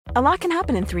A lot can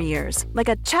happen in 3 years, like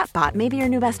a chatbot may be your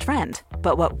new best friend.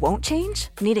 But what won't change?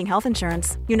 Needing health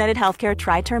insurance. United Healthcare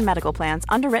Tri-Term Medical Plans,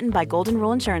 underwritten by Golden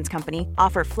Rule Insurance Company,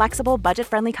 offer flexible,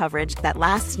 budget-friendly coverage that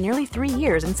lasts nearly 3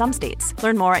 years in some states.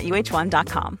 Learn more at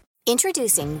uh1.com.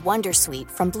 Introducing Wondersuite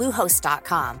from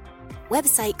Bluehost.com.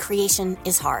 Website creation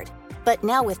is hard, but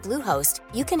now with Bluehost,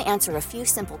 you can answer a few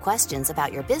simple questions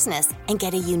about your business and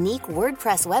get a unique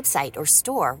WordPress website or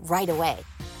store right away.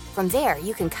 From there,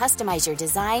 you can customize your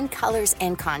design, colors,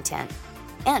 and content.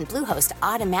 And Bluehost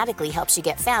automatically helps you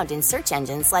get found in search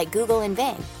engines like Google and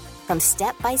Bing. From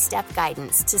step-by-step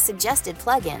guidance to suggested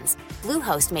plugins,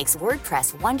 Bluehost makes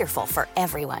WordPress wonderful for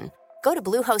everyone. Go to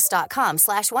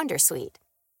bluehost.com/wondersuite.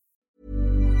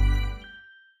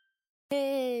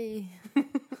 Hej!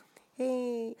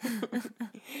 Hej!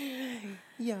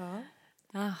 Ja.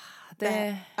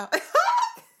 Det...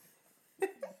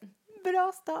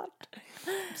 Bra start.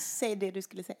 Säg det du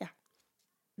skulle säga.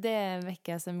 Det är en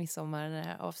vecka sedan midsommar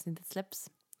när avsnittet släpps.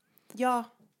 Ja.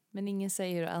 Men ingen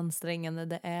säger hur ansträngande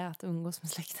det är att umgås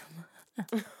med släkten.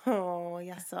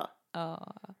 Jaså.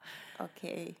 Ja.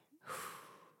 Okej.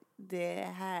 Det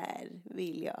här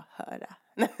vill jag höra.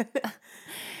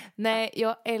 Nej,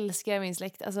 jag älskar min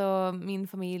släkt. Alltså min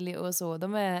familj och så.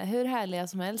 De är hur härliga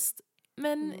som helst.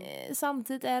 Men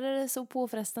samtidigt är det så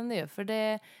påfrestande ju.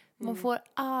 För man får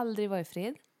aldrig vara i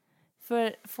fred.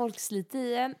 För folk sliter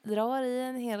i en, drar i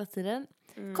en hela tiden.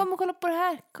 Kom och kolla på det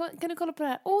här. Kan du kolla på det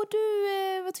här? Åh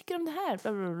du, vad tycker du om det här?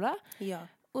 Bla, bla, bla. Ja.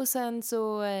 Och sen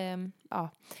så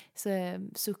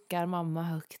suckar mamma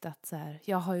högt att så här,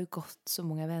 jag har ju gått så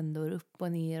många vändor upp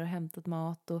och ner och hämtat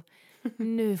mat. Och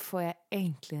nu får jag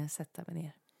äntligen sätta mig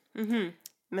ner. Mm-hmm.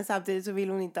 Men samtidigt så vill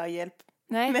hon inte ha hjälp.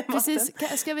 Nej, precis.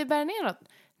 Ska vi bära ner något?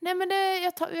 Nej, men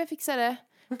jag fixar det.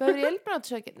 Behöver du hjälp med något i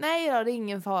köket? Nej då, det är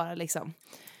ingen fara liksom.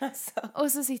 Alltså.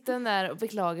 Och så sitter den där och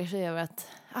beklagar sig över att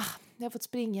jag har fått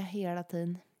springa hela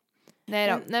tiden. Nej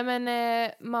då. Nej,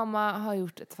 men mamma har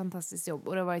gjort ett fantastiskt jobb.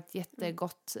 Och det har varit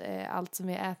jättegott allt som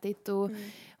vi har ätit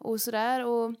och sådär.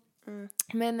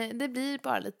 Men det blir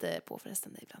bara lite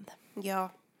påfrestande ibland. Ja.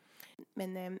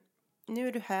 Men nu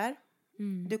är du här.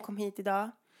 Du kom hit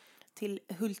idag till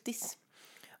Hultis.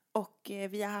 Och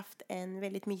vi har haft en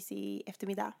väldigt mysig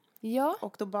eftermiddag. Ja.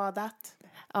 Och då badat.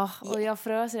 Ja, och jag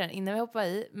frös redan innan vi hoppade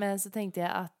i. Men så tänkte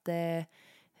jag att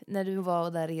när du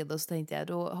var där redo så tänkte jag,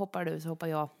 då hoppar du så hoppar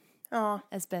jag. Ja.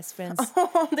 As best friends.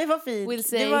 Det var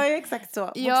fint. Det var ju exakt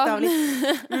så. Ja.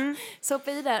 Så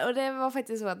hoppade i där. Och det var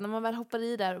faktiskt så att när man väl hoppar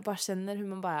i där och bara känner hur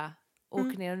man bara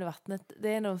åker ner under vattnet. Det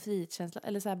är nog en frihetskänsla.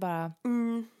 Eller så här bara.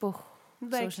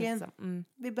 Verkligen.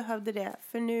 Vi behövde det.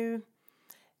 För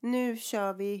nu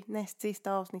kör vi näst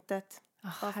sista avsnittet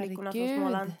av Flickorna från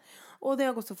Småland. Och det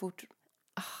har gått så fort.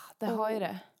 Det har ju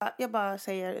det. Jag bara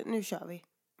säger, nu kör vi.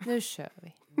 Nu kör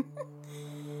vi.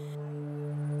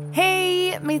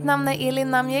 Hej, mitt namn är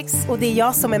Elin Namjex. Och det är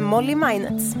jag som är Molly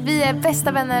Minets. Vi är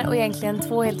bästa vänner och egentligen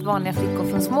 2 helt vanliga flickor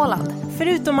från Småland.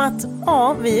 Förutom att,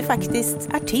 vi är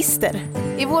faktiskt artister.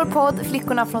 I vår podd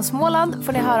Flickorna från Småland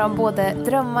får ni höra om både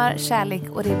drömmar,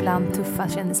 kärlek och det ibland tuffa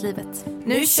kändislivet.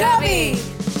 Nu kör vi!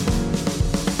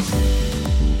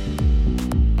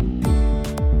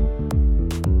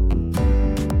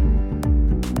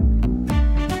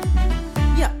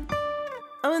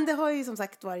 Ja, men det har ju som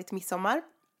sagt varit midsommar.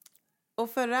 Och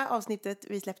förra avsnittet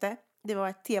vi släppte, det var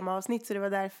ett temaavsnitt, så det var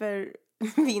därför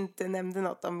vi inte nämnde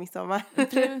något om midsommar.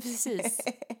 Precis.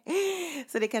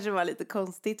 Så det kanske var lite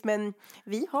konstigt, men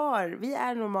vi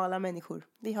är normala människor.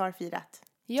 Vi har firat.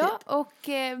 Ja, typ. Och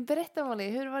berätta Molly,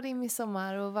 hur var din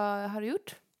midsommar och vad har du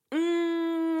gjort?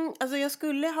 Alltså jag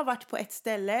skulle ha varit på ett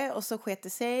ställe och så sket det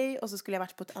sig, och så skulle jag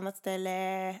varit på ett annat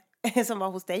ställe som var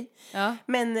hos dig. Ja.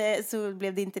 Men så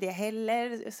blev det inte det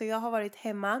heller, så jag har varit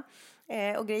hemma.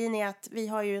 Och grejen är att vi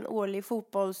har ju en årlig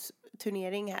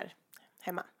fotbollsturnering här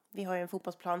hemma. Vi har ju en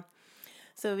fotbollsplan.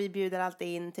 Så vi bjuder alltid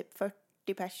in typ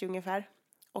 40 pers ungefär.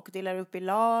 Och delar upp i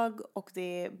lag. Och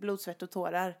det är blod, svett och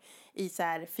tårar i så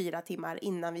här 4 timmar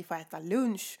innan vi får äta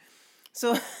lunch.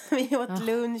 Så vi åt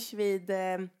lunch vid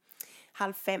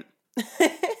 4:30.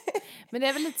 Men det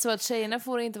är väl lite så att tjejerna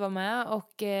får inte vara med.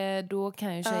 Och då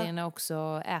kan ju tjejerna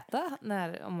också äta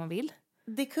om man vill.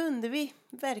 Det kunde vi,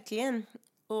 verkligen.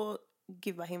 Och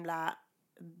gud vad himla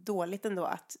dåligt ändå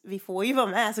att vi får ju vara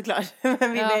med såklart.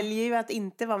 Men vi väljer ju att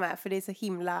inte vara med för det är så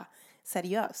himla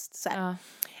seriöst. Så här.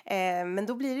 Men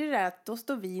då blir det där att då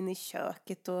står vi inne i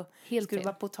köket och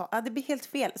skruvar på det blir helt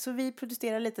fel. Så vi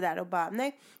protesterar lite där och bara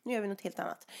nej, nu gör vi något helt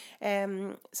annat.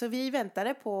 Så vi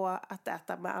väntade på att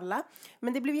äta med alla.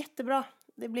 Men det blev jättebra.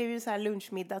 Det blev ju så här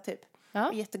lunchmiddag typ.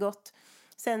 Jättegott.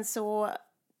 Sen så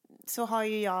har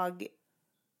ju jag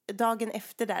dagen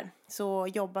efter där så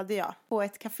jobbade jag på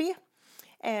ett café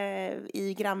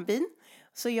i grannbyn.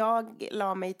 Så jag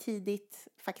la mig tidigt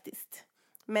faktiskt.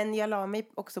 Men jag la mig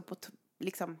också på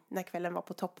liksom när kvällen var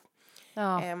på topp.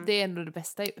 Ja, det är ändå det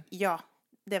bästa ju. Ja,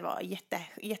 det var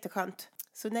jätteskönt.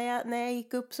 Så när jag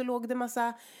gick upp så låg det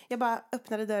massa... Jag bara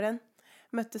öppnade dörren.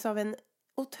 Möttes av en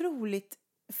otroligt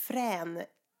frän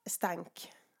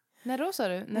stank. När då sa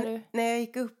du? När jag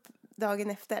gick upp dagen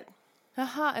efter.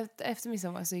 Jaha, efter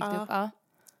midsommar så gick du upp. Ja.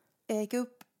 Jag gick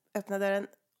upp, öppnade dörren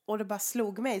och det bara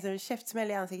slog mig så en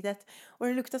käftsmäll i ansiktet. Och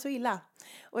det luktade så illa.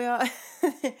 Och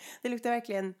det luktade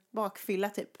verkligen bakfylla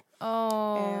typ.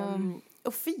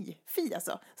 Och fy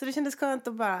alltså. Så det kändes skönt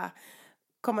att bara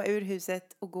komma ur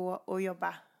huset och gå och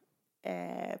jobba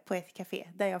på ett café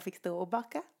där jag fick stå och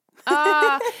baka.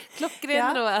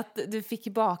 Klockren då att du fick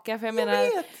baka. För jag menar,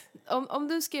 om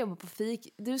du ska jobba på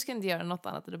fik, du ska inte göra något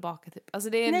annat än att baka typ. Alltså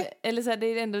det är, det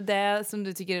är ändå det som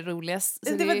du tycker är roligast.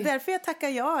 Så det var därför jag tackar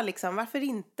ja liksom. Varför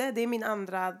inte? Det är min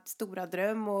andra stora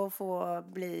dröm att få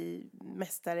bli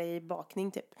mästare i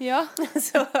bakning typ. Ja.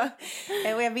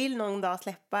 Och jag vill någon dag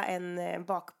släppa en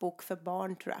bakbok för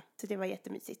barn tror jag. Så det var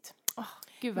jättemysigt.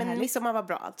 Gud vad men härligt. Midsommar var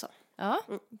bra alltså. Ja,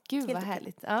 gud helt vad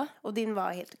härligt. Ja. Och din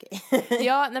var helt okej.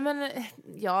 Ja, nej men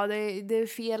det är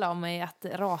fel av mig att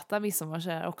rata midsommar så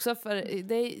här också. För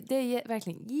det är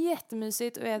verkligen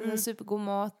jättemysigt och äter supergod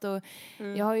mat. Och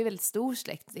jag har ju väldigt stor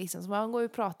släkt liksom, så man går ju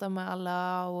och pratar med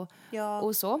alla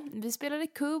och så. Vi spelade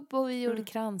kubb och vi gjorde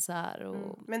kransar.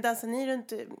 Och... Men dansar ni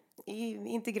runt...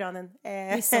 inte granen.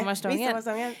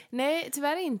 Midsommarstången. Nej,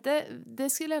 tyvärr inte. Det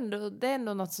är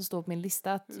ändå något som står på min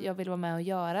lista att jag vill vara med och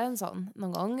göra en sån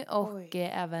någon gång. Och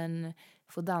även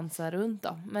få dansa runt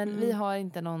då. Men vi har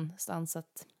inte någonstans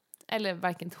eller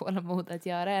varken tålamod att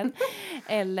göra en.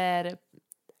 Eller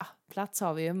plats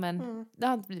har vi ju, men det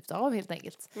har inte blivit av helt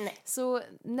enkelt. Nej. Så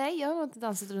nej, jag har nog inte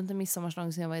dansat runt en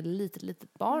midsommarstång sedan jag var ett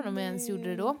litet barn. Om jag ens gjorde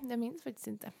det då. Jag minns faktiskt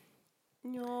inte.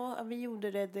 Ja, vi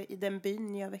gjorde det i den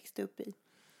byn jag växte upp i.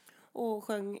 Och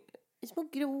sjöng små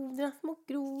grodorna.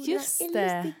 Just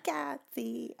det.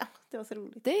 Det var så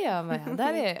roligt. Det gör man. Det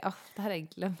här är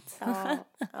glömt.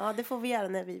 Ja, det får vi göra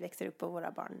när vi växer upp och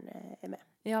våra barn är med.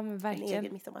 Ja, men verkligen. En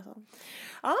egen midsommarsång.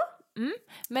 Ja.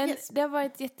 Men det har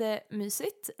varit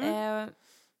jättemysigt.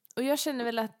 Och jag känner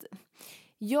väl att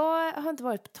jag har inte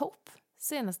varit på topp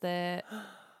senaste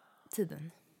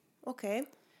tiden. Okej.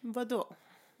 Vadå?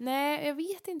 Nej, jag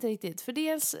vet inte riktigt. För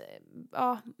dels,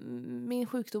 min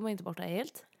sjukdom är inte borta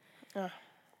helt. Ja.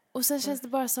 Och sen känns det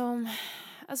bara som...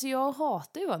 Alltså jag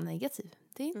hatar ju att vara negativ.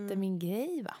 Det är inte min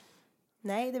grej, va?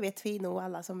 Nej, det vet vi nog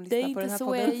alla som lyssnar på den här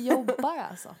podden. Det är inte så jag jobbar,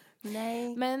 alltså.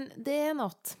 Nej. Men det är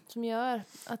något som gör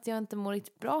att jag inte mår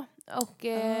riktigt bra. Och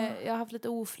jag har haft lite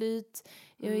oflyt.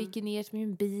 Jag gick ner till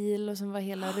min bil och sen var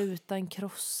hela rutan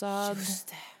krossad. Just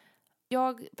det.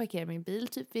 Jag parkerade min bil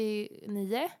typ vid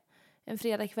 9. En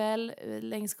fredagkväll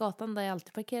längs gatan där jag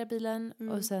alltid parkerar bilen.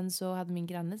 Och sen så hade min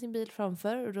granne sin bil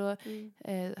framför. Och då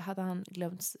hade han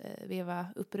glömt veva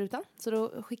upp rutan. Så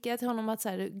då skickade jag till honom att så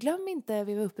här, glöm inte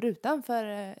veva upp rutan för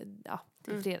det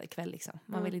är fredagkväll liksom.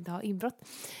 Man vill inte ha inbrott.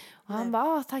 Och han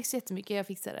bara, tack så jättemycket, jag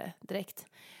fixar det direkt.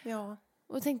 Ja.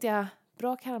 Och då tänkte jag,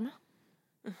 bra karma.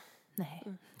 Nej,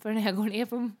 för när jag går ner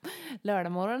på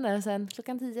lördagmorgonen sen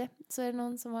klockan 10 så är det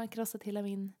någon som har krossat hela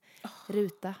min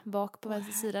ruta bak på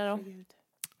vänster sida då.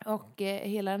 Och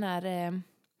hela den här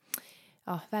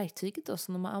verktyget då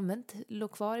som de har använt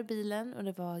låg kvar i bilen och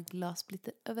det var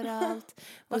glassplitter överallt.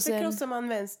 Varför krossar man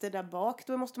vänster där bak?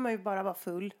 Då måste man ju bara vara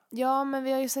full. Ja, men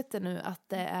vi har ju sett det nu att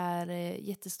det är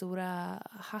jättestora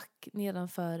hack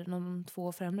nedanför de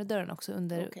 2 främre dörren också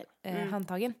under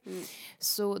handtagen.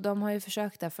 Så de har ju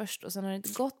försökt där först och sen har det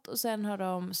inte gått och sen har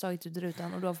de slagit ut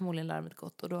rutan och då har förmodligen larmet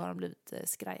gått och då har de blivit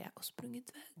skraja och sprungit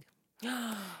iväg.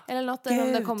 Eller något, eller om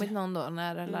det har kommit någon då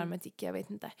när larmet gick, jag vet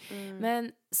inte.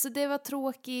 Men så det var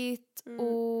tråkigt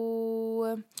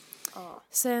och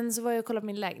sen så var jag och kollade på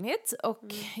min lägenhet och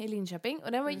i Linköping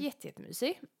och den var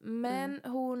jättemysig. Men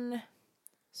hon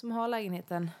som har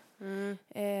lägenheten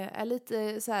är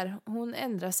lite så här, hon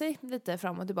ändrar sig lite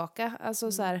fram och tillbaka.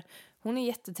 Alltså så här, hon är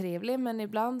jättetrevlig men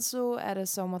ibland så är det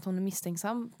som att hon är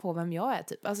misstänksam på vem jag är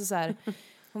typ. Alltså så här,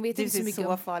 hon vet inte så mycket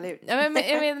så farlig ut. Ja, men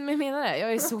jag menar det.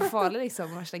 Jag är så farlig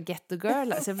liksom. Värsta ghetto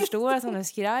girl. Alltså jag förstår att hon är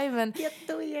skraj. Men...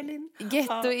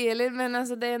 Ghetto Elin. Men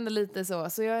alltså det är ändå lite så.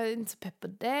 Så jag är inte så pepp på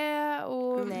det.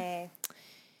 Och... Nej.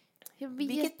 Jag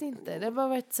vet inte. Det har bara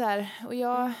varit så här. Och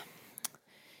jag...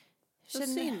 Så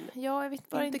synd. Ja, jag vet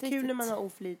bara inte kul riktigt. när man har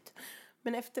oflyt.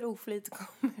 Men efter oflyt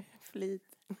kommer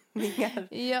flytningar.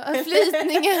 Ja,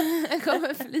 flytningar.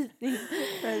 Kommer flytning.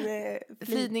 Men,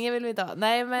 flytningar vill vi inte ha.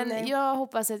 Nej, men jag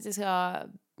hoppas att jag ska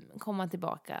komma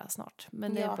tillbaka snart.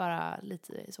 Men det är bara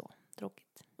lite så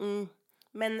tråkigt.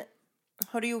 Men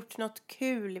har du gjort något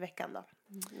kul i veckan då?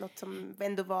 Något som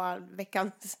ändå var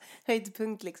veckans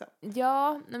höjdpunkt liksom.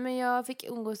 Ja, men jag fick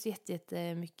umgås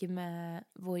jättemycket med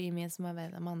vår gemensamma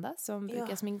vän Amanda som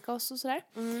brukar sminka oss och sådär.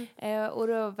 Och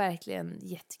det var verkligen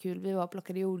jättekul. Vi var och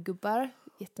plockade jordgubbar,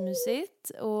 jättemysigt.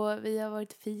 Och vi har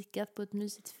varit fikat på ett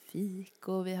mysigt fik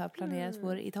och vi har planerat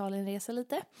vår Italienresa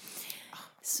lite.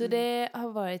 Så det har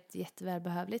varit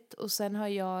jättevälbehövligt. Och sen har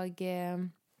jag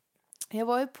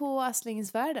var ju på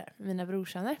Astlingens Värld med mina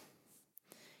brorsöner.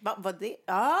 Vad det?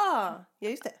 Ja,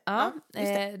 just det. Ja,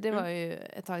 just det. Det var ju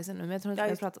ett tag sedan nu, men jag tror inte vi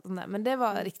har pratat om det. Men det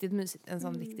var riktigt mysigt, en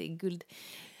sån riktig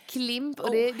guldklimp.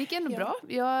 Och det gick ändå bra.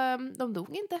 De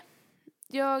dog inte.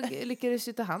 Jag lyckades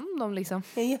ju ta hand om dem liksom.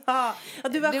 Ja,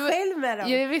 och du var själv med dem.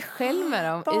 Jag var själv med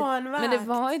dem. Barnvakt. Men det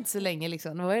var inte så länge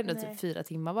liksom. Det var ändå typ 4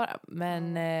 timmar bara.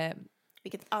 Men...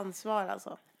 vilket ansvar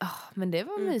alltså. Men det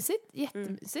var mysigt.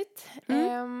 Jättemysigt.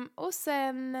 Och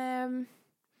sen...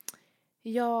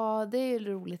 ja, det är ju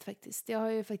roligt faktiskt. Jag har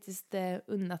ju faktiskt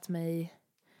unnat mig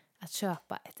att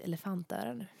köpa ett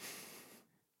elefantöra nu.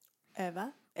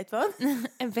 Va? Ett vad?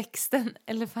 En växten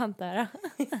elefantöra.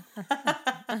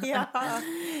 Ja.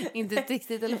 Inte ett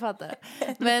riktigt elefantöra.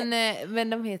 Men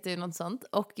de heter ju något sånt.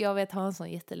 Och jag vet ha en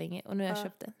sån jättelänge. Och nu har jag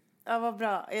köpt den. Ja, vad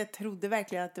bra. Jag trodde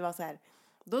verkligen att det var så här.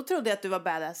 Då trodde jag att du var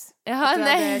badass. Jaha,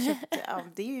 nej.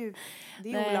 Köpt, det är ju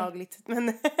olagligt.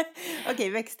 Men okej,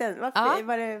 växten.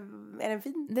 Är den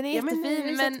fin? Den är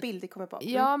jättefin. Men bild det kommer på.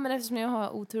 Ja, men eftersom jag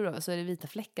har otur då, så är det vita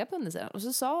fläckar på undersidan. Och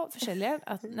så sa försäljaren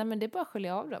att nej, men det är bara att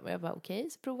skölja av dem. Och jag bara okej,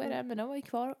 så provar jag det. Men de var ju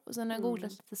kvar. Och sen när jag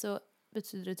googlat lite så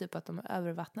betyder det typ att de är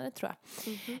övervattnade, tror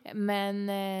jag. Men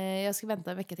jag ska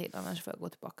vänta en vecka till, annars får jag gå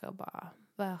tillbaka och bara,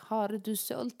 vad har du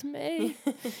sålt mig?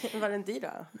 Var den dyr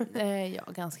då?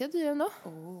 Ja, ganska dyr ändå.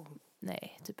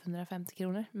 Nej, typ 150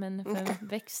 kronor. Men för en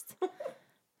växt.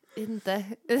 Inte.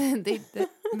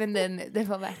 Men det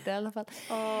var värt det i alla fall.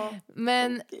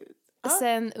 Men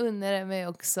sen undrar jag mig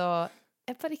också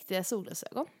ett par riktiga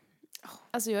solglasögon.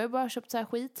 Alltså jag har ju bara köpt så här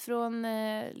skit från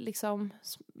liksom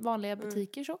vanliga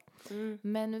butiker så.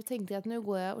 Men nu tänkte jag att nu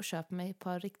går jag och köper mig ett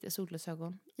par riktiga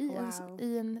solglasögon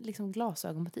i en liksom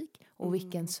glasögonbutik. Och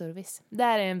vilken service. Det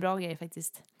här är en bra grej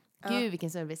faktiskt. Gud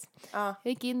vilken service. Jag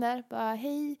gick in där bara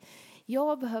hej,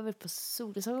 jag behöver ett par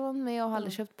solglasögon men jag har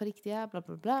aldrig köpt på riktiga bla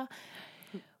bla bla.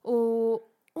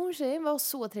 Och tjejen var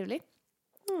så trevlig.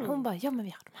 Hon bara, ja men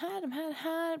vi har de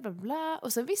här, bla bla.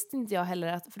 Och så visste inte jag heller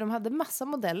att, för de hade massa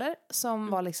modeller som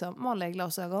var liksom vanliga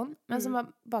glasögon. Men som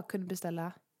man bara kunde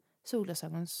beställa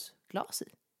solglasögonsglas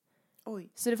i.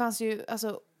 Oj. Så det fanns ju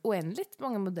alltså oändligt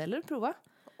många modeller att prova.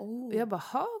 Och jag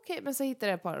bara, okej. Men så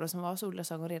hittade jag ett par som var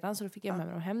solglasögon redan. Så då fick jag med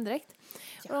mig dem hem direkt.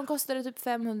 Ja. Och de kostade typ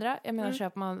 500. Jag menar,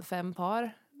 köper man 5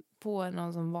 par på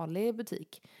någon som vanlig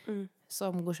butik.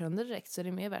 Som går sönder direkt. Så det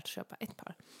är mer värt att köpa ett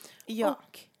par. Ja.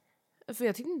 För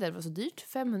jag tyckte inte det var så dyrt.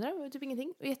 500 var typ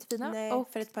ingenting. Och jättefina. Nej, och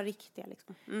för ett par riktiga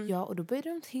liksom. Ja, och då böjde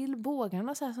de till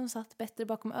bågarna så här, som satt bättre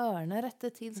bakom öronen.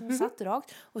 Rättade till som satt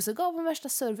rakt. Och så gav de värsta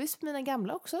service på mina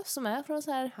gamla också. Som är från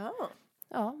så här,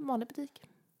 vanlig butik.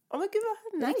 Men gud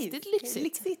vad nice. Riktigt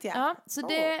lyxigt. Ja, så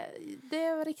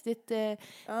det var riktigt.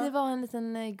 Det var en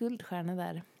liten guldstjärna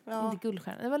där. Inte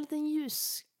guldstjärna. Det var en liten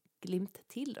ljusglimt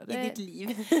till då. I ditt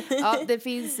liv. Ja, det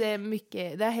finns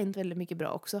mycket. Det har hänt väldigt mycket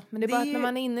bra också. Men det är bara att när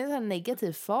man är inne i en sån här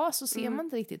negativ fas så ser man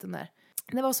inte riktigt den där.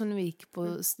 Det var som när vi gick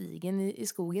på stigen i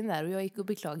skogen där. Och jag gick och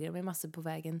beklagade mig massor på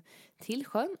vägen till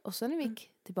sjön. Och sen när vi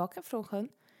gick tillbaka från sjön.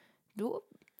 Då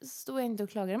stod jag inte och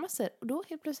klagade massor. Och då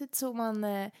helt plötsligt såg man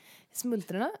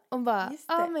smultrorna. Och bara,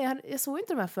 men jag såg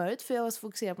inte de här förut. För jag var så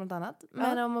fokuserad på något annat.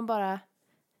 Men om man bara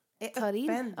tar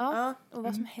in. Och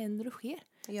vad som händer och sker.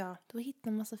 Ja. Då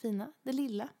hittar man massa fina. Det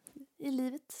lilla i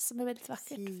livet som är väldigt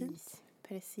vackert.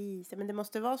 Precis. Men det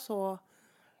måste vara så.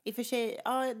 I och för sig,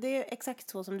 det är exakt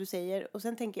så som du säger. Och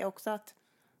sen tänker jag också att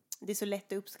det är så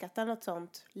lätt att uppskatta något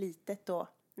sånt litet då.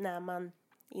 När man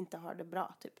inte har det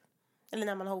bra typ. Eller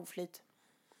när man har oflyt.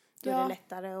 Då är det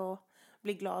lättare att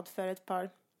bli glad för ett par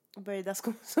böjda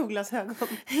solglasögon.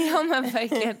 Ja, men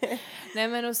verkligen. Nej,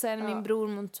 men och sen min bror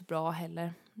mår inte så bra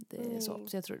heller. Det är så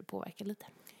jag tror det påverkar lite.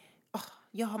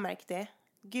 Jag har märkt det.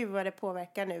 Gud vad det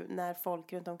påverkar nu när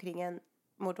folk runt omkring en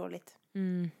mår dåligt.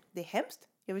 Det är hemskt.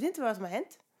 Jag vet inte vad som har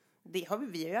hänt. Vi har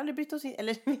ju aldrig brytt oss in.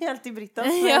 Eller vi har alltid brytt oss.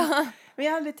 Vi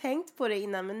har aldrig tänkt på det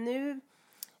innan. Men nu,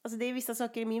 alltså det är vissa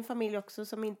saker i min familj också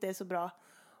som inte är så bra.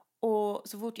 Och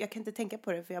så fort, jag kan inte tänka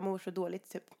på det för jag mår så dåligt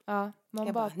typ. Ja,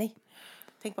 jag bara, nej.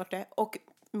 Tänk bort det. Och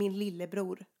min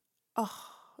lillebror.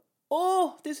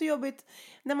 Det är så jobbigt.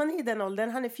 När man är i den åldern,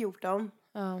 han är 14.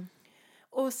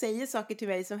 Och säger saker till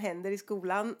mig som händer i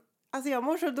skolan. Alltså jag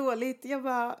mår så dåligt. Jag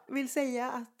bara vill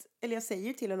säga att, eller jag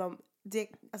säger till honom,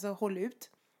 alltså håll ut.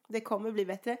 Det kommer bli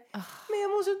bättre. Men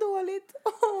jag mår så dåligt.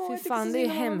 För fan, det är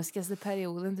hemskaste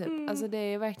perioden typ. Alltså det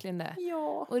är verkligen det.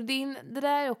 Ja. Och det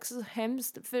där är också så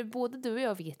hemskt. För både du och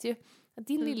jag vet ju att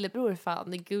din lillebror är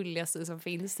fan det gulligaste som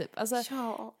finns typ. Alltså,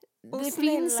 Ja. Och det finns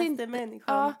finns inte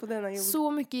människan på denna jord.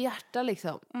 Så mycket hjärta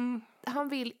liksom. Han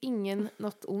vill ingen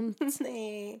något ont.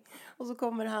 Nej. Och så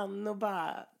kommer han och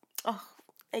bara,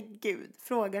 gud,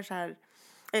 frågar så här.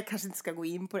 Jag kanske inte ska gå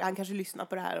in på det. Han kanske lyssnar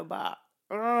på det här och bara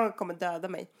kommer döda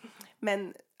mig. Men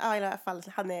i alla fall,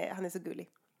 han är så gullig.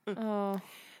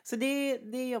 Så det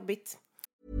är jobbigt.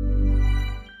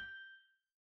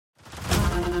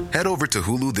 Head over to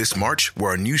Hulu this March,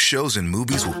 where our new shows and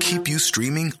movies will keep you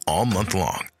streaming all month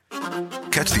long.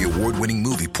 Catch the award-winning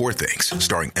movie Poor Things,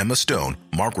 starring Emma Stone,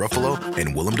 Mark Ruffalo,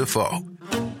 and Willem Dafoe.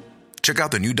 Check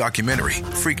out the new documentary,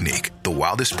 Freaknik, The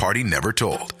Wildest Party Never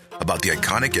Told, about the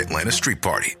iconic Atlanta Street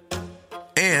Party.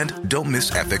 And don't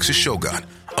miss FX's Shogun,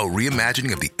 a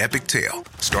reimagining of the epic tale,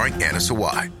 starring Anna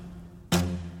Sawai.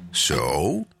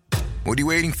 So, what are you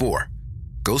waiting for?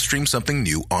 Go stream something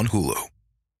new on Hulu.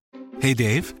 Hey,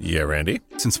 Dave. Yeah, Randy.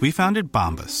 Since we founded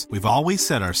Bombas, we've always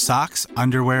said our socks,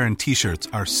 underwear, and T-shirts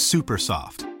are super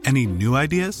soft. Any new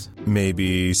ideas?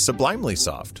 Maybe sublimely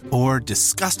soft. Or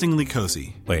disgustingly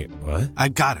cozy. Wait, what? I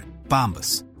got it.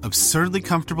 Bombas. Absurdly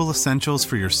comfortable essentials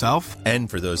for yourself And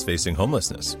for those facing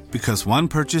homelessness. Because one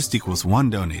purchased equals one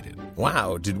donated.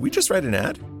 Wow, did we just write an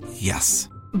ad? Yes.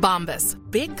 Bombas.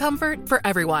 Big comfort for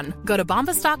everyone. Go to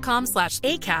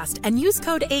bombas.com/ACAST and use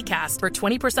code ACAST for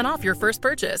 20% off your first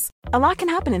purchase. A lot can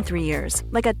happen in 3 years,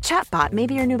 like a chatbot may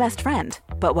be your new best friend.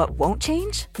 But what won't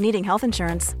change? Needing health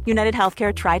insurance. United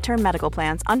Healthcare Tri-Term Medical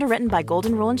Plans, underwritten by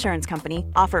Golden Rule Insurance Company,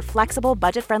 offer flexible,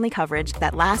 budget-friendly coverage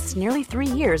that lasts nearly 3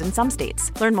 years in some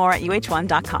states. Learn more at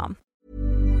uh1.com.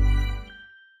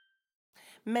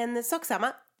 Men sak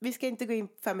samma, vi ska inte gå in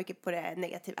för mycket på det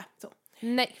negativa. Så.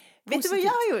 Nej. Vet du vad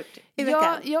jag har gjort i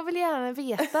veckan? Jag vill gärna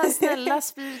veta. Snälla,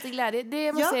 sprid lite glädje.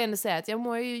 Det måste jag ändå säga, att jag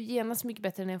mår ju genast mycket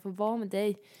bättre när jag får vara med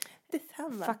dig.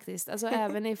 Detsamma. Faktiskt. Alltså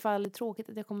även ifall det är tråkigt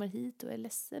att jag kommer hit och är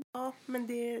ledsen. Ja, men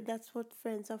that's what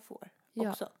friends are for.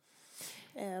 Också.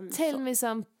 Tell me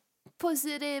some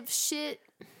positive shit.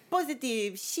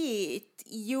 Positive shit.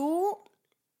 Jo,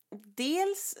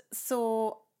 dels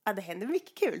så det händer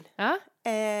mycket kul. Ja.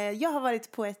 Jag har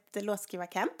varit på ett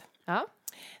låtskrivarcamp. Ja.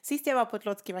 Sist jag var på ett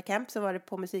låtskrivarcamp så var det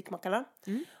på Musikmakarna.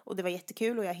 Och det var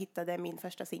jättekul och jag hittade min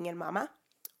första singel Mamma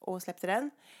och släppte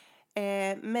den.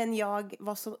 Men jag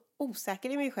var så osäker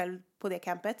i mig själv på det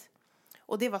campet.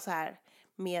 Och det var så här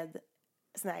med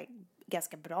såna här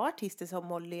ganska bra artister som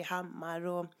Molly Hammar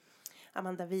och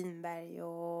Amanda Winberg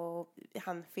och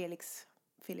han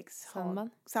Felix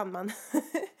Sandman.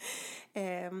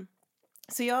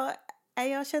 Så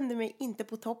jag kände mig inte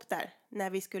på topp där när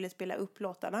vi skulle spela upp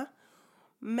låtarna.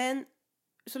 Men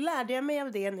så lärde jag mig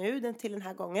av det nu till den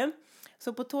här gången.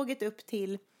 Så på tåget upp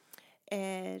till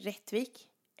Rättvik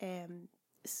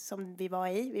som vi var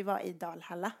i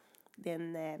Dalhalla.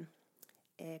 Den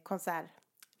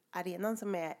konsertarenan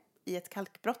som är i ett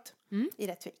kalkbrott i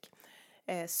Rättvik.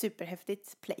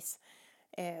 Superhäftigt place.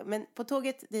 Men på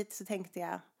tåget dit så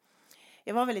tänkte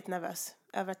jag var väldigt nervös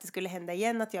över att det skulle hända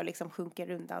igen, att jag liksom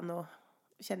sjunker undan och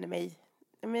känner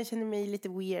mig lite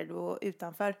weird och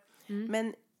utanför.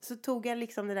 Men så tog jag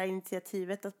liksom det där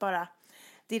initiativet att bara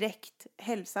direkt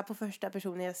hälsa på första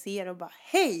personen jag ser och bara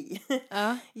hej!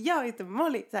 Jag heter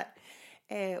Molly så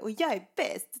här. Och jag är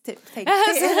bäst typ.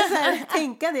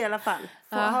 Tänka det i alla fall.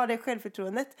 Få ha det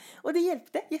självförtroendet. Och det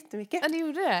hjälpte jättemycket. Ja, det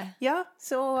gjorde det. Ja,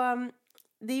 så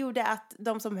det gjorde att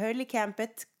de som höll i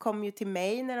campet kom ju till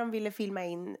mig när de ville filma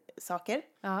in saker.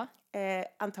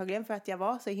 Antagligen för att jag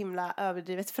var så himla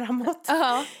överdrivet framåt.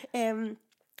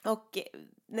 Och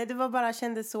när det var bara jag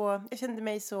kände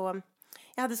mig så,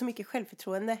 jag hade så mycket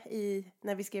självförtroende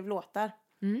när vi skrev låtar.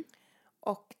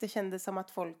 Och det kändes som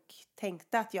att folk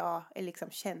tänkte att jag är liksom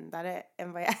kändare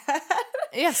än vad jag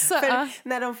är. Yes, för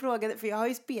när de frågade, för jag har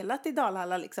ju spelat i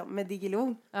Dalhalla liksom med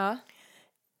Diggiloo.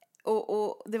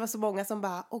 Och det var så många som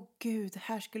bara, gud,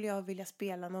 här skulle jag vilja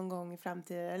spela någon gång i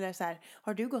framtiden. Eller så här,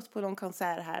 har du gått på någon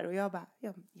konsert här? Och jag bara,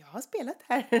 jag har spelat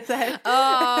här. Så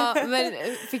här.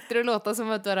 Men fick du låta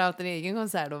som att du hade haft en egen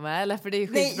konsert då med? Eller? För det är ju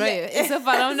skitbra ju. I så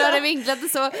fall om du hade vinklat det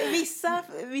så.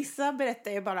 Vissa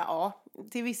berättar ju bara A.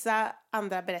 Till vissa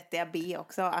andra berättar jag B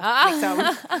också. Att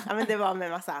liksom, men det var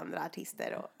med massa andra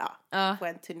artister och på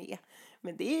en turné.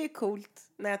 Men det är ju coolt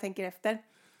när jag tänker efter.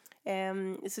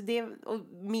 Så det, och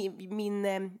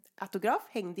min autograf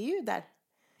hängde ju där.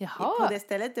 På det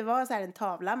stället. Det var så här en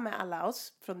tavla med alla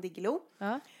oss från Diggiloo.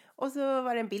 Och så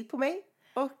var det en bild på mig.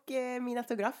 och min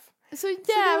autograf. Så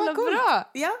jävla bra!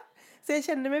 Ja, så jag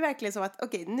kände mig verkligen så att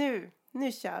okej,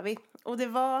 nu kör vi. Och det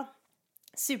var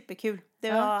superkul.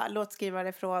 Det var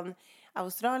låtskrivare från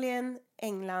Australien,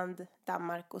 England,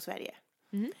 Danmark och Sverige.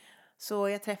 Mm. Så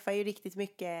jag träffar ju riktigt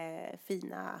mycket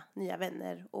fina nya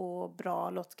vänner och bra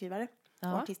låtskrivare och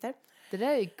artister. Det där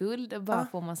är ju guld att bara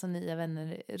få massa nya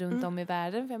vänner runt om i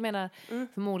världen. För jag menar,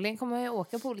 förmodligen kommer jag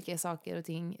åka på olika saker och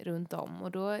ting runt om.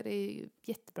 Och då är det ju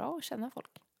jättebra att känna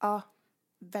folk. Ja,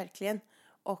 verkligen.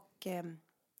 Och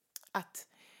att,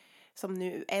 som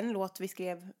nu, en låt vi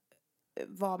skrev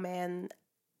var med en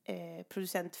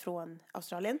producent från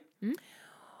Australien. Mm.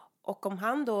 Och om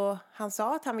han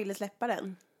sa att han ville släppa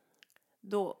den,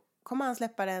 då kommer han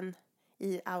släppa den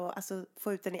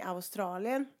få ut den i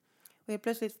Australien. Och helt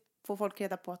plötsligt får folk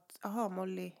reda på att,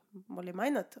 Molly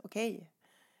Minot, okej.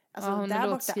 Alltså hon är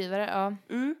låtskrivare, ja.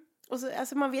 Och så,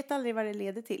 alltså man vet aldrig vad det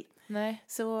leder till. Nej.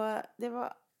 Så det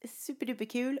var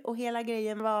superduperkul och hela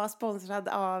grejen var sponsrad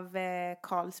av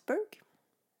Carlsberg.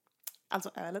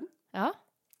 Alltså ölen. Ja.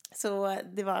 Så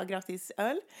det var gratis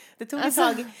öl. Det tog ett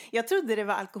tag. Jag trodde det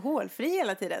var alkoholfri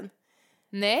hela tiden.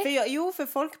 Nej. För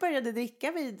folk började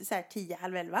dricka vid så här 10,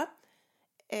 halv 11.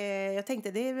 Jag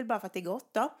tänkte det är väl bara för att det är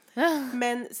gott då.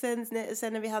 Men sen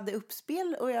när vi hade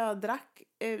uppspel och jag drack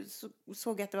så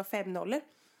såg jag att det var 5-0.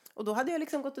 Och då hade jag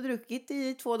liksom gått och druckit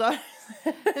i 2 dagar.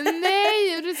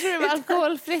 Nej, du tror det var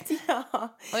alkoholfritt. Ja.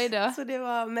 Oj då. Så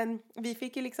men vi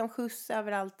fick ju liksom skjuts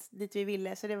överallt dit vi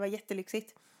ville. Så det var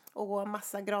jättelyxigt. Och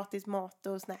massa gratis mat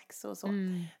och snacks och så.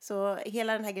 Så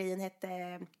hela den här grejen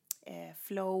hette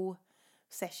Flow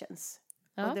Sessions.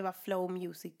 Ja. Och det var Flow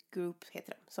Music Group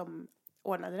heter det, som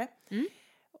ordnade det.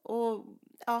 Och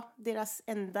deras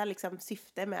enda liksom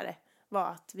syfte med det var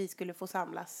att vi skulle få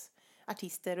samlas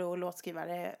artister och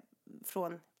låtskrivare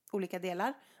från olika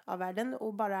delar av världen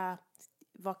och bara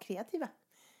vara kreativa.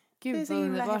 Gud, det är så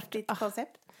himla häftigt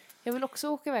koncept. Jag vill också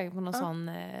åka iväg på någon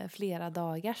sån flera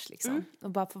dagars liksom.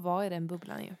 Och bara få vara i den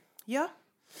bubblan ju. Ja,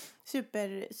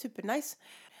 super nice.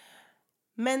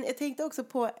 Men jag tänkte också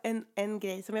på en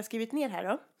grej som jag skrivit ner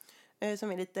här då.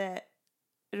 Som är lite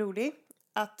rolig.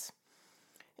 Att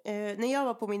när jag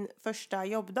var på min första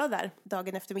jobbdag där,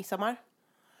 dagen efter midsommar.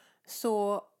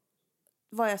 Så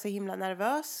var jag så himla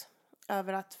nervös.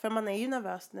 För man är ju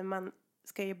nervös när man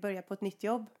ska ju börja på ett nytt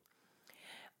jobb.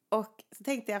 Och så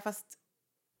tänkte jag, fast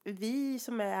vi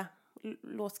som är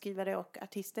låtskrivare och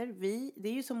artister, det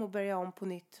är ju som att börja om på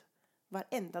nytt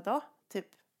varenda dag, typ.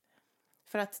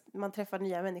 För att man träffar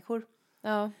nya människor.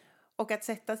 Ja. Och att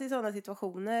sätta sig i sådana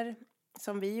situationer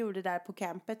som vi gjorde där på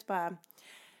campet, bara,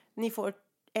 ni får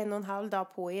 1,5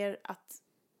 dag på er att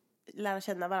lära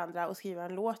känna varandra och skriva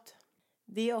en låt.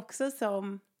 Det är också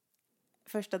som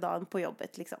första dagen på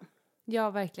jobbet liksom. Ja,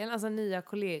 verkligen. Alltså nya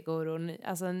kollegor och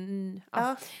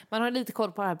man har lite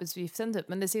koll på arbetsuppgiften typ,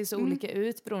 men det ser så olika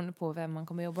ut beroende på vem man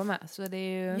kommer jobba med. Så det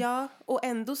är ju... Ja, och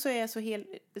ändå så är jag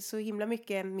så himla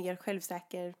mycket mer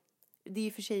självsäker. Det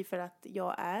är för sig för att det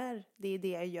är det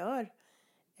jag gör.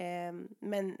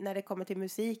 Men när det kommer till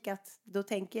musik, då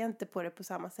tänker jag inte på det på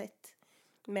samma sätt.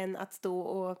 Men att stå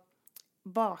och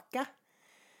baka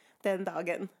den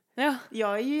dagen. Ja. Jag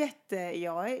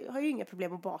har ju inga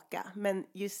problem att baka. Men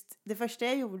just det första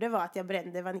jag gjorde var att jag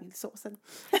brände vaniljsåsen.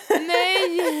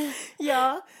 Nej!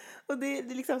 Ja, och det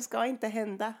liksom ska inte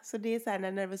hända. Så det är så här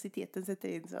när nervositeten sätter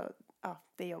in, så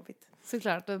det är jobbigt.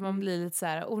 Såklart, att man blir lite så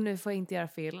här, nu får jag inte göra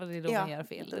fel, och det är då man gör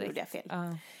fel. Ja, då gjorde jag fel.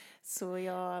 Så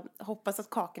jag hoppas att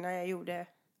kakorna jag gjorde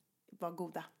var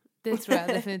goda. Det tror jag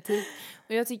definitivt.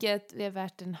 Och jag tycker att det är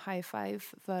värt en high five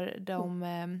för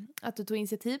att du tog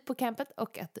initiativ på campet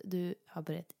och att du har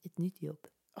börjat ett nytt jobb.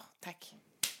 Tack.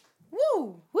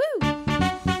 Woo! Woo!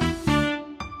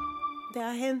 Det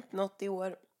har hänt något i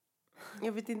år.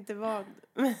 Jag vet inte vad.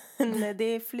 Men det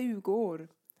är flugor.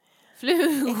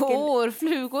 Flugor.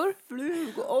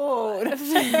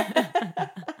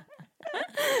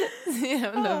 Så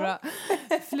jävla bra.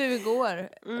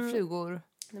 Flugor.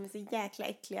 De är så jäkla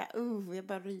äckliga. Jag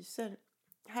bara ryser.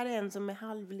 Här är en som är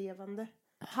halvlevande.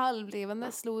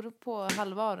 Halvlevande, slår på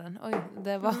halva av den. Oj,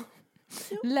 det var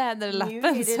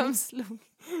läderlappen som slog.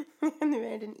 Nu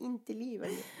är den inte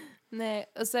levande.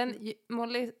 Nej, och sen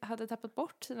Molly hade tappat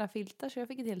bort sina filtar, så jag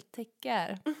fick ett helt täcke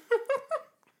här.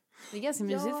 Det är ganska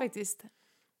mysigt faktiskt.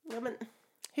 Ja, men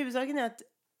huvudsaken är att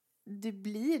det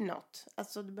blir något.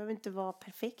 Alltså, det behöver inte vara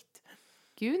perfekt.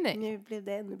 Gud, nej. Nu blev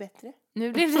det ännu bättre.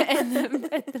 När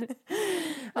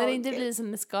det inte blir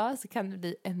som det ska, så kan det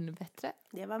bli ännu bättre.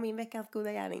 Det var min veckans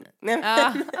goda gärning.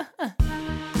 Ja.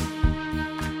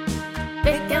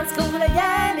 Veckans goda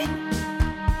gärning.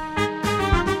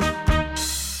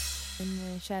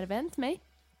 En kär vän till mig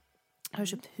har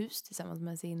köpt hus tillsammans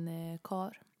med sin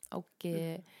kar och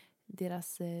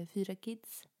deras 4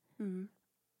 kids.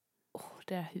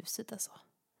 Det här huset alltså.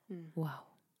 Wow.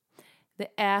 Det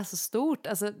är så stort.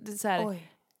 Alltså, det är så här,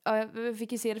 jag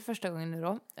fick ju se det första gången nu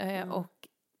då. Och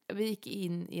vi gick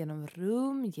in genom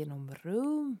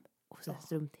rum. Och sen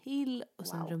rum till. Och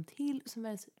sen rum till. Och sen var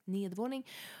det en nedvåning.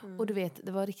 Och du vet,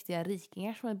 det var riktiga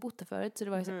rikingar som hade bott där förut. Så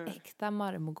det var ju så äkta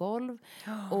marmorgolv.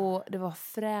 Och det var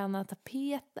fräna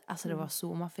tapet. Alltså det var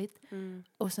så maffigt.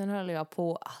 Och sen höll jag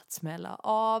på att smälla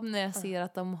av när jag ser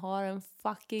att de har en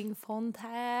fucking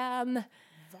fontän.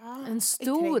 Va? En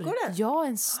stor,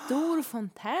 en stor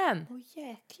fontän.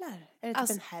 Jäklar. Är det typ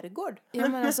en herrgård? Ja,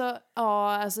 men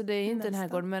alltså det är inte en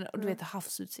herrgård, men du vet,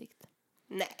 havsutsikt.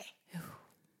 Nej.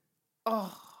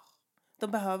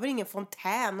 De behöver ingen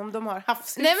fontän om de har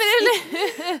havsutsikt. Nej,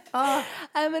 men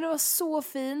Nej, men det var så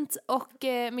fint. Och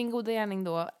min goda gärning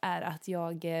då är att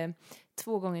jag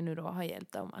 2 gånger nu då har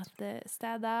hjälpt dem att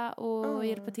städa och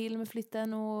hjälpa till med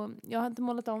flytten. Och jag har inte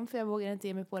målat om för jag vågar inte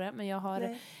ge mig på det. Men jag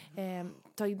har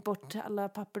tagit bort alla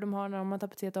papper de har när de har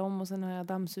tapeterat om. Och sen har jag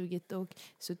dammsugit och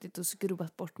suttit och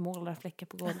skruvat bort målarfläckar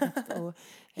på golvet. Och,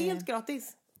 helt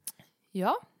gratis?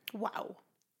 Ja. Wow,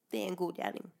 det är en god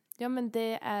gärning. Ja, men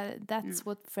that's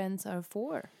what friends are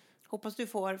for. Hoppas du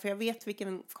får, för jag vet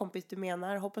vilken kompis du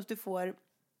menar. Hoppas du får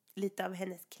lite av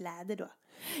hennes kläder då.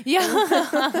 Ja.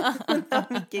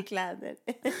 Mycket kläder.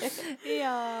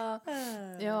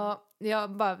 Ja,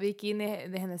 jag bara gick in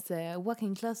i hennes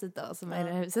walk-in closet då, som är i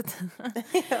det här huset.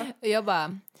 Och jag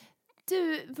bara,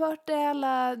 du, vart är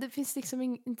alla, det finns liksom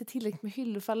inte tillräckligt med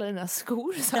hyllor för alla dina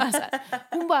skor. Så här.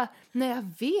 Hon bara, nej jag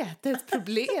vet, det är ett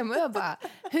problem. Och jag bara,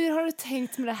 hur har du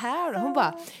tänkt med det här då? Hon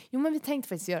bara, jo men vi tänkte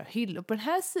faktiskt göra hyllor på den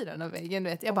här sidan av väggen.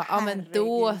 Vet. Jag bara, ja men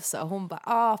då så. Hon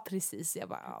bara, precis. Jag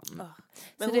bara,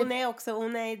 Men så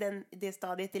hon är i det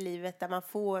stadiet i livet där man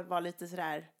får vara lite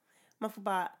sådär, man får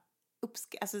bara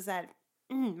alltså såhär,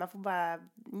 man får bara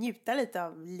njuta lite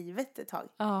av livet ett tag.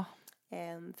 Ja.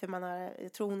 För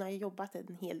jag tror hon har jobbat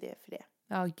en hel del för det.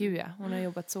 Ja, gud ja. Hon har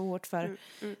jobbat så hårt för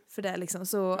det liksom.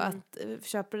 Så att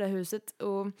köpa det där huset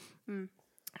och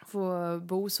få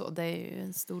bo så, det är ju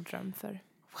en stor dröm för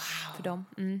dem.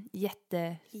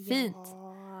 Jättefint.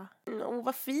 Ja. Och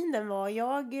vad fin den var.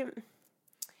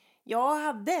 Jag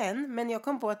hade en, men jag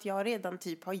kom på att jag redan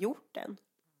typ har gjort den.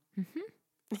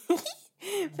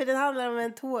 För den handlar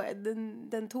om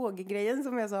den tåggrejen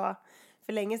som jag sa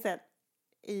för länge sedan.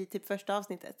 I typ första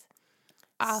avsnittet.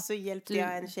 Så hjälpte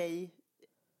jag en tjej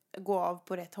gå av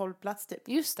på rätt hållplats typ.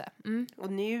 Just det.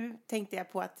 Och nu tänkte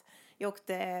jag på att jag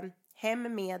åkte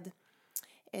hem med,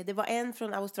 det var en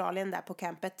från Australien där på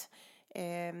campet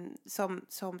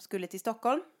som skulle till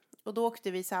Stockholm. Och då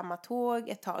åkte vi samma tåg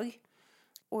ett tag.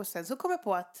 Och sen så kom jag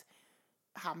på att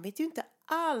han vet ju inte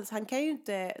alls, han kan ju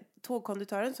inte,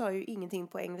 tågkonduktören sa ju ingenting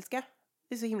på engelska.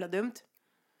 Det är så himla dumt.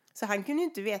 Så han kunde ju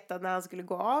inte veta när han skulle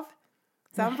gå av.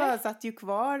 Så han bara satt ju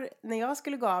kvar när jag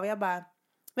skulle gå av. Jag bara,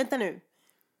 vänta nu.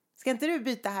 Ska inte du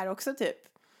byta här också typ?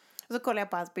 Och så kollade jag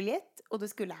på hans biljett och då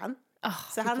skulle han.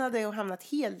 Så han hade ju hamnat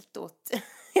helt åt.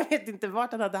 Jag vet inte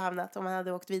vart han hade hamnat om han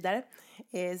hade åkt vidare.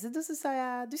 Så då så sa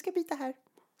jag, du ska byta här.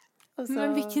 Och så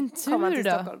men vilken tur kom han till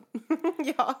då. Stockholm.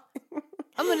 Ja.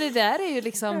 Ja, men det där är ju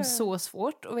liksom så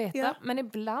svårt att veta. Ja. Men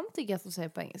ibland tycker jag att de säger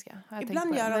på engelska.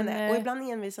 Ibland gör de det. Och ibland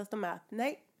envisas de med att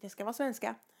nej, det ska vara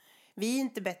svenska. Vi är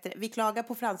inte bättre. Vi klagar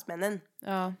på fransmännen.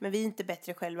 Ja. Men vi är inte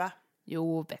bättre själva.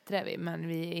 Jo, bättre är vi. Men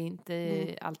vi är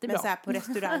inte alltid bra. Men så här på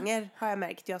restauranger har jag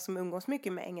märkt. Jag som umgås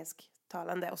mycket med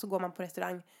engelsktalande. Och så går man på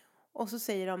restaurang. Och så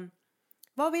säger de,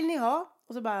 vad vill ni ha?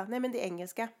 Och så bara, nej men det är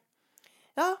engelska.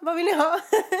 Ja, vad vill ni ha?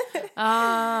 Det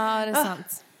är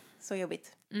sant. Så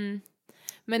jobbigt.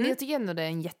 Men jag tycker ändå det är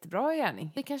en jättebra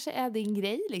gärning. Det kanske är din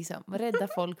grej liksom. Rädda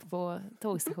folk på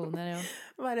tågstationer.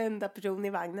 Och varenda person i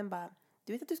vagnen bara,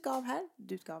 du vet att du ska av här,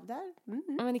 du ska av där.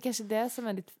 Ja, men det kanske är det som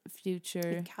är ditt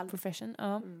future profession.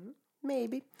 Ja.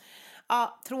 Maybe.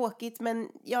 Ja, tråkigt,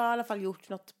 men jag har i alla fall gjort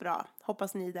något bra.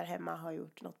 Hoppas ni där hemma har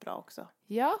gjort något bra också.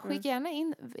 Ja, skicka gärna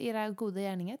in era goda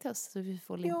gärningar till oss så vi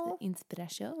får lite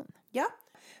inspiration. Ja,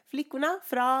 flickorna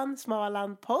från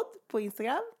Småland podd på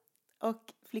Instagram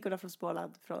och flickorna från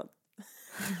Småland från...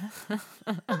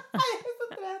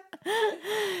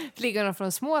 Flickorna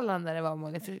från Småland där det var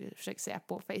många försöker säga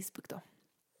på Facebook då.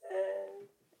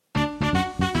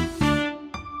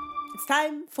 It's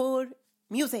time for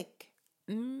music.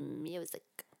 Music.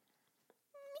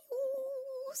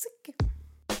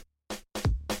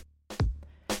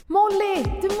 Molly,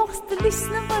 du måste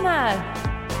lyssna på den här.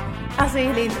 Alltså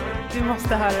Elin, du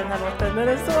måste höra den här låten. Den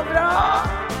är så bra.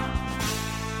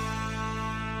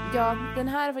 Ja, den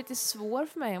här är faktiskt svår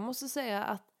för mig. Jag måste säga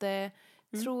att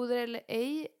Tro det eller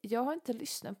ej, jag har inte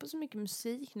lyssnat på så mycket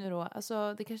musik nu då.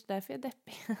 Alltså det är kanske därför jag är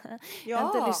deppig. Jag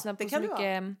har inte lyssnat på så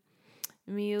mycket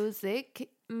music.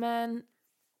 Men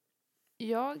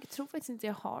jag tror faktiskt inte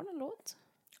jag har någon låt.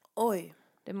 Oj.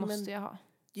 Det måste jag ha.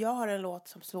 Jag har en låt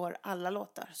som slår alla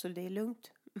låtar, så det är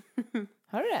lugnt.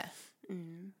 Har du det?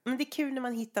 Men det är kul när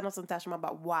man hittar något sånt där som man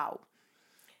bara wow.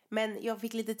 Men jag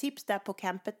fick lite tips där på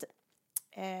campet.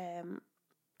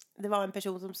 Det var en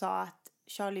person som sa att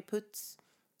Charlie Puth,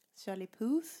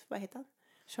 vad heter han?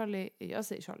 Jag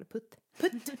säger Charlie Puth.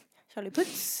 Charlie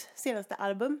Puths senaste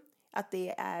album, att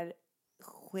det är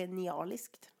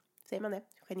genialiskt. Säger man det?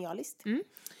 Genialiskt.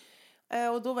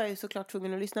 Och då var jag ju såklart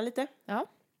tvungen att lyssna lite. Ja.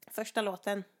 Första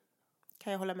låten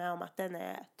kan jag hålla med om att den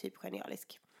är typ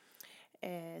genialisk.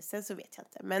 Sen så vet jag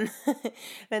inte. Men,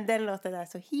 men den låten är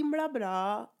så himla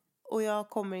bra. Och jag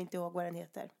kommer inte ihåg vad den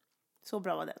heter. Så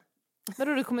bra var den.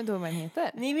 Vadå, du kommer inte ihåg vad den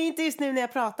heter? Nej, men inte just nu när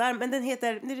jag pratar. Men den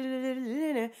heter...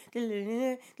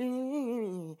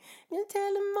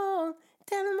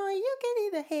 Tell them all you can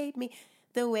either hate me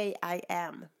the way I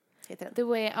am. Heter den. The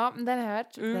way, ja, den har jag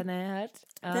hört. Den har jag hört.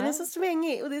 Ja. Den är så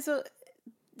svängig och det är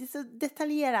så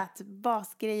detaljerat.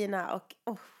 Basgrejerna och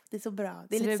det är så bra.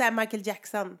 Det är så lite såhär Michael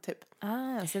Jackson typ.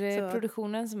 Så det är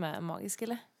produktionen som är magisk,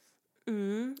 eller?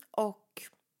 Och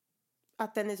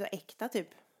att den är så äkta typ.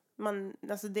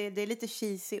 Alltså det är lite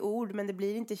cheesy ord, men det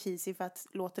blir inte cheesy för att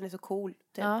låten är så cool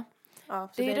typ. Ja, så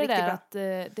det är det där bra. Att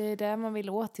det är där man vill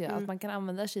åt ju. Att man kan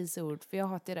använda cheesy ord, för jag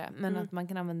hatar det. Men att man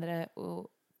kan använda det och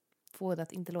få det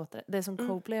att inte låta det. Det är som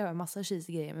Coldplay har en massa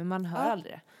cheesy grejer, men man hör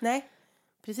aldrig det. Nej,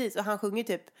 precis. Och han sjunger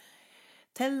typ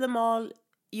Tell them all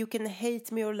you can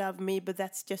hate me or love me, but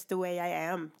that's just the way I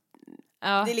am.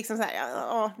 Ja. Det är liksom så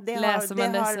här, det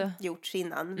har gjorts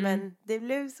innan, men det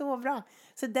blev så bra.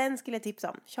 Så den skulle jag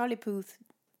tipsa om. Charlie Puth,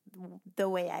 The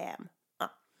Way I Am.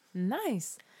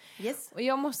 Nice. Yes. Och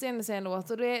jag måste ändå säga en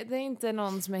låt, och det är inte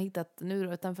någon som jag hittat nu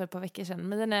då, utan för ett par veckor sedan,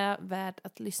 men den är värd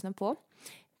att lyssna på.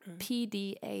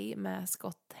 PDA med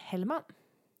Scott Hellman.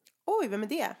 Oj, vem är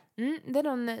det? Det är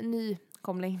någon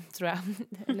nykomling, tror jag.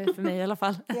 Eller för mig i alla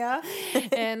fall. Ja.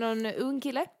 Någon ung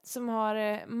kille som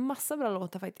har massa bra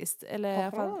låtar faktiskt. Eller i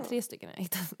alla fall 3 stycken.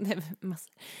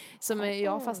 Som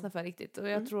jag fastnar för riktigt. Och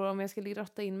jag tror om jag skulle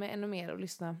grotta in mig ännu mer och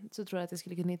lyssna, så tror jag att jag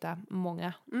skulle kunna hitta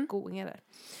många godingar där.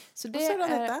 Så det vad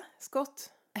sa du detta?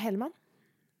 Scott Hellman.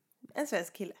 En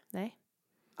svensk kille? Nej.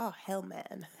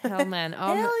 Hellman. Hellman.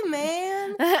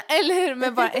 Hellman. Eller hur,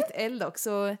 med bara ett L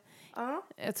också.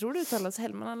 Jag tror det uttalas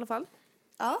Hellman i alla fall.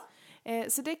 Ja.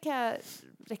 Så det kan jag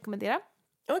rekommendera.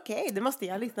 Okej, det måste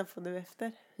jag lyssna på nu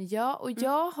efter. Ja, och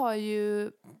jag har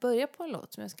ju börjat på en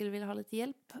låt som jag skulle vilja ha lite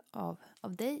hjälp av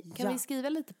dig. Kan vi skriva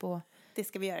lite på? Det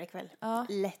ska vi göra ikväll. Ja.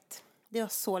 Lätt. Det var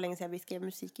så länge sedan vi skrev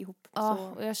musik ihop. Ja,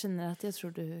 så. Och jag känner att jag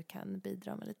tror du kan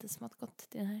bidra med lite smått gott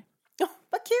till den här. Ja,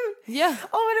 vad kul! Ja.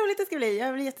 Vad roligt det ska bli.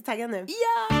 Jag blir jättetaggad nu.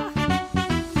 Ja!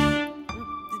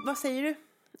 Vad säger du?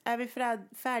 Är vi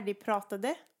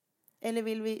färdigpratade? Eller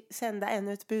vill vi sända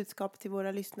ännu ett budskap till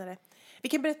våra lyssnare? Vi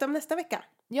kan berätta om nästa vecka.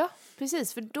 Ja,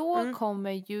 precis. För då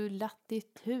kommer ju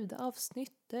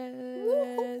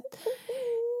latitudavsnittet.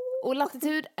 Och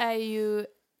latitud är ju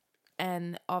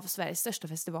en av Sveriges största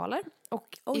festivaler.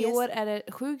 Och i år är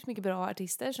det sjukt mycket bra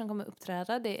artister som kommer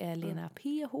uppträda. Det är Lena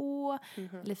PH,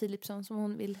 eller Philipsson som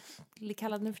hon vill bli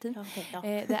kallad nu för tiden.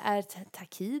 Det är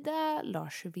Takida,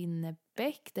 Lars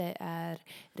Winnerbäck, det är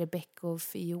Rebecca och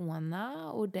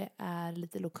Fiona, och det är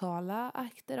lite lokala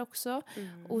akter också.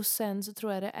 Och sen så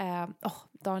tror jag det är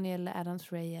Daniel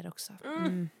Adams Ray också.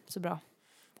 Så bra.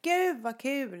 Gud vad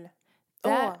kul!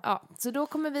 Så då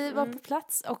kommer vi vara på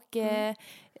plats och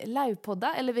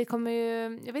livepodda. Eller vi kommer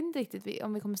ju, jag vet inte riktigt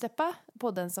om vi kommer släppa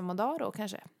podden samma dag då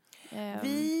kanske.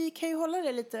 Vi kan ju hålla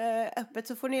det lite öppet,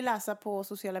 så får ni läsa på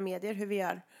sociala medier hur vi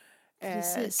gör.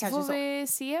 Precis, så får vi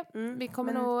se. Vi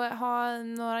kommer nog ha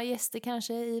några gäster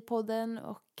kanske i podden.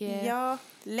 Och, ja,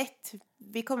 lätt.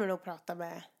 Vi kommer nog prata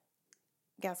med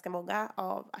ganska många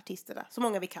av artisterna. Så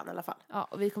många vi kan i alla fall. Ja,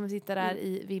 och vi kommer sitta där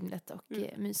i vimlet och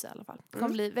mysa i alla fall. Det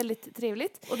kommer bli väldigt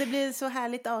trevligt. Och det blir så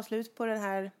härligt avslut på den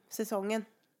här säsongen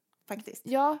faktiskt.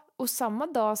 Ja, och samma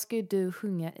dag ska ju du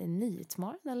sjunga i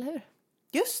Nyhetsmorgon, eller hur?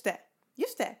 Just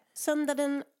det. Söndag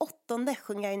den 8:e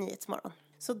sjunger jag i Nyhetsmorgon.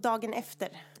 Så dagen efter.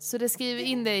 Så det skriver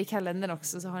in det i kalendern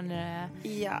också, så har ni det.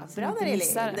 Ja, bra där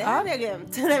Elin. Det hade jag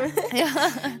glömt.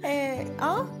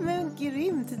 Ja, men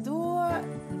grymt. Då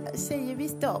säger vi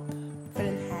stopp för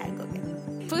den här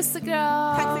gången. Puss och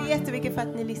kram. Tack så jättemycket för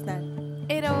att ni lyssnar.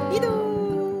 Hej då. Hej då.